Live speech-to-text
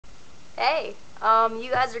Hey, you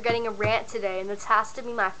guys are getting a rant today, and this has to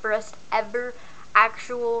be my first ever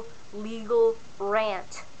actual legal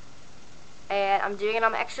rant. And I'm doing it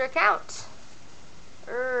on my extra account.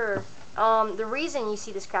 The reason you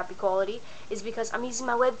see this crappy quality is because I'm using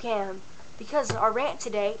my webcam. Because our rant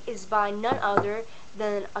today is by none other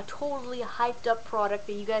than a totally hyped up product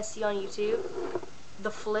that you guys see on YouTube,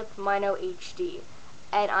 the Flip Mino HD.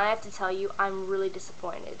 And I have to tell you, I'm really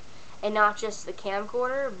disappointed. And not just the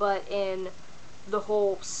camcorder, but in the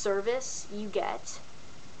whole service you get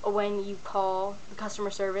when you call the customer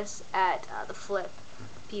service at the Flip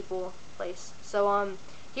people place. So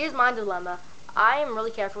here's my dilemma. I am really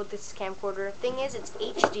careful with this camcorder. Thing is, it's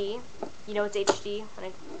HD. You know it's HD when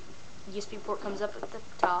a USB port comes up at the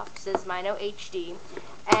top. It says Mino HD,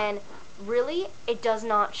 and really, it does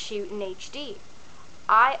not shoot in HD.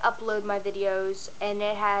 I upload my videos, and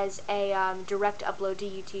it has a direct upload to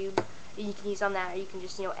YouTube. You can use on that, or you can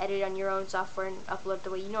just edit on your own software and upload the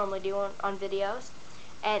way you normally do on videos,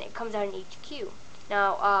 and it comes out in HQ.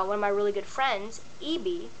 Now, one of my really good friends,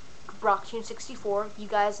 EB, Brock64, you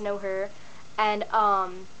guys know her, and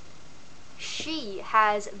she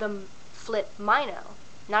has the Flip Mino,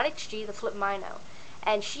 not HD, the Flip Mino,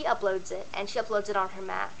 and she uploads it, on her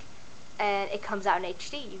Mac, and it comes out in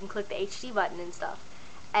HD. You can click the HD button and stuff.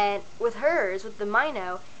 And with hers, with the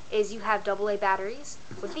Mino, is you have AA batteries.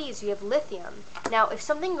 With these, you have lithium. Now, if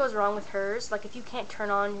something goes wrong with hers, like if you can't turn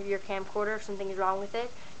on your camcorder, if something is wrong with it,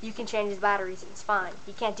 you can change the batteries and it's fine.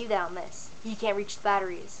 You can't do that on this. You can't reach the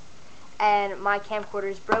batteries. And my camcorder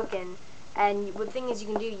is broken. And the thing is,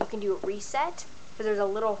 you can do a reset, because there's a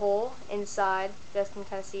little hole inside. You guys can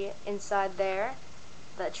kind of see it inside there,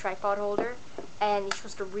 the tripod holder. And you're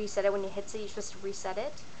supposed to reset it when you hit it. You're supposed to reset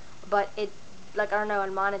it, but I don't know,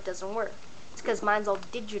 on mine it doesn't work. It's because mine's all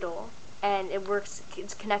digital, and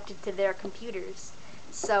it's connected to their computers.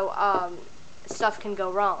 So, stuff can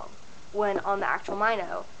go wrong. When on the actual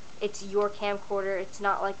Mino, it's your camcorder, it's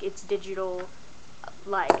not like it's digital,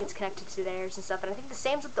 like it's connected to theirs and stuff. And I think the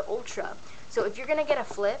same's with the Ultra. So if you're gonna get a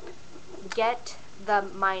Flip, get the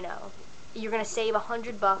Mino. You're gonna save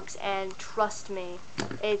 $100, and trust me,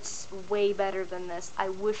 it's way better than this. I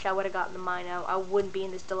wish I would have gotten the Mino. I wouldn't be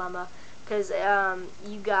in this dilemma. Because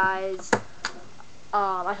you guys,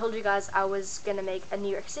 I told you guys I was going to make a New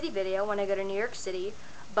York City video when I go to New York City,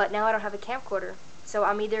 but now I don't have a camcorder. So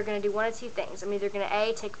I'm either going to do one of two things. I'm either going to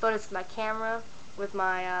A, take photos with my camera, with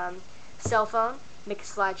my cell phone, make a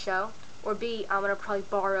slideshow, or B, I'm going to probably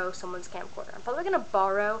borrow someone's camcorder. I'm probably going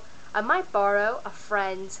to I might borrow a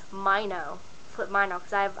friend's Mino, Flip Mino,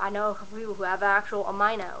 because I know a couple people who have a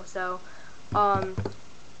Mino. So,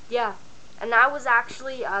 yeah. And I was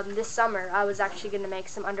actually, this summer, I was actually going to make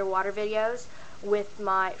some underwater videos with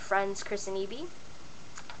my friends Chris and Evie.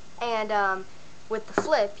 And with the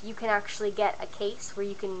Flip, you can actually get a case where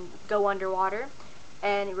you can go underwater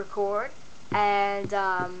and record. And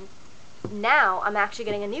now I'm actually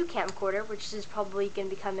getting a new camcorder, which is probably going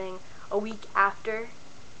to be coming a week after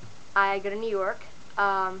I go to New York.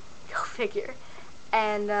 Go figure.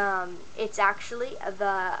 And it's actually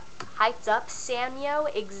the hyped up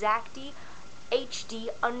Sanyo Exacti HD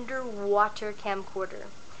underwater camcorder,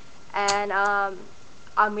 and I'm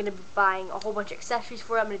going to be buying a whole bunch of accessories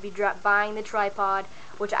for it. I'm going to be buying the tripod,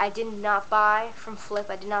 which I did not buy from Flip.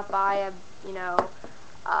 I did not buy a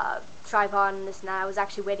tripod and this and that. I was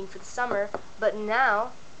actually waiting for the summer, but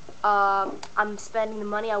now I'm spending the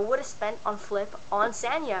money I would have spent on Flip on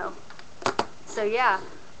Sanyo. So yeah,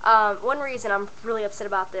 one reason I'm really upset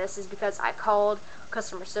about this is because I called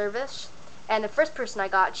customer service. And the first person I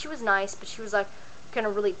got, she was nice, but she was like kind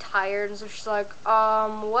of really tired, and so she's like,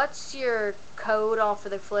 what's your code for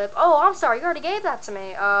the Flip? Oh, I'm sorry, you already gave that to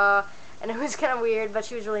me. And it was kind of weird, but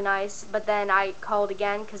she was really nice. But then I called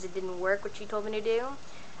again because it didn't work, what she told me to do.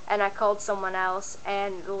 And I called someone else,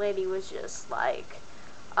 and the lady was just like,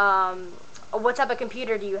 what type of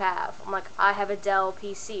computer do you have? I'm like, I have a Dell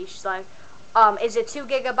PC. She's like, is it 2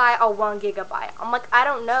 gigabyte or 1 gigabyte? I'm like, I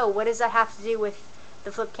don't know. What does that have to do with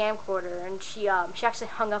the Flip camcorder? And she actually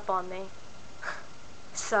hung up on me.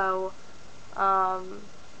 So,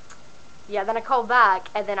 yeah, then I called back,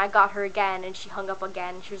 and then I got her again, and she hung up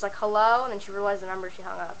again. She was like, hello, and then she realized the number, she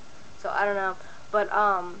hung up. So, I don't know. But,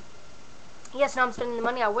 yes, now I'm spending the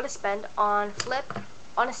money I would have spent on Flip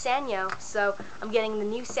on a Sanyo. So, I'm getting the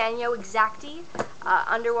new Sanyo Exacti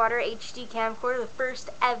underwater HD camcorder, the first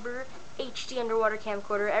ever HD underwater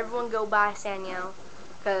camcorder. Everyone go buy Sanyo,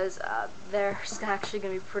 because they're actually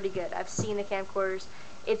going to be pretty good. I've seen the camcorders.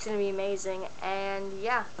 It's going to be amazing. And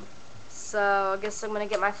yeah, so I guess I'm going to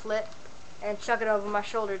get my Flip and chuck it over my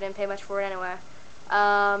shoulder. Didn't pay much for it anyway.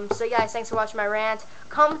 So guys, thanks for watching my rant.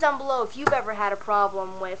 Comment down below if you've ever had a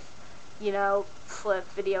problem with, flip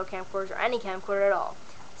video camcorders or any camcorder at all.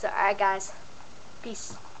 So alright guys,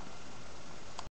 peace.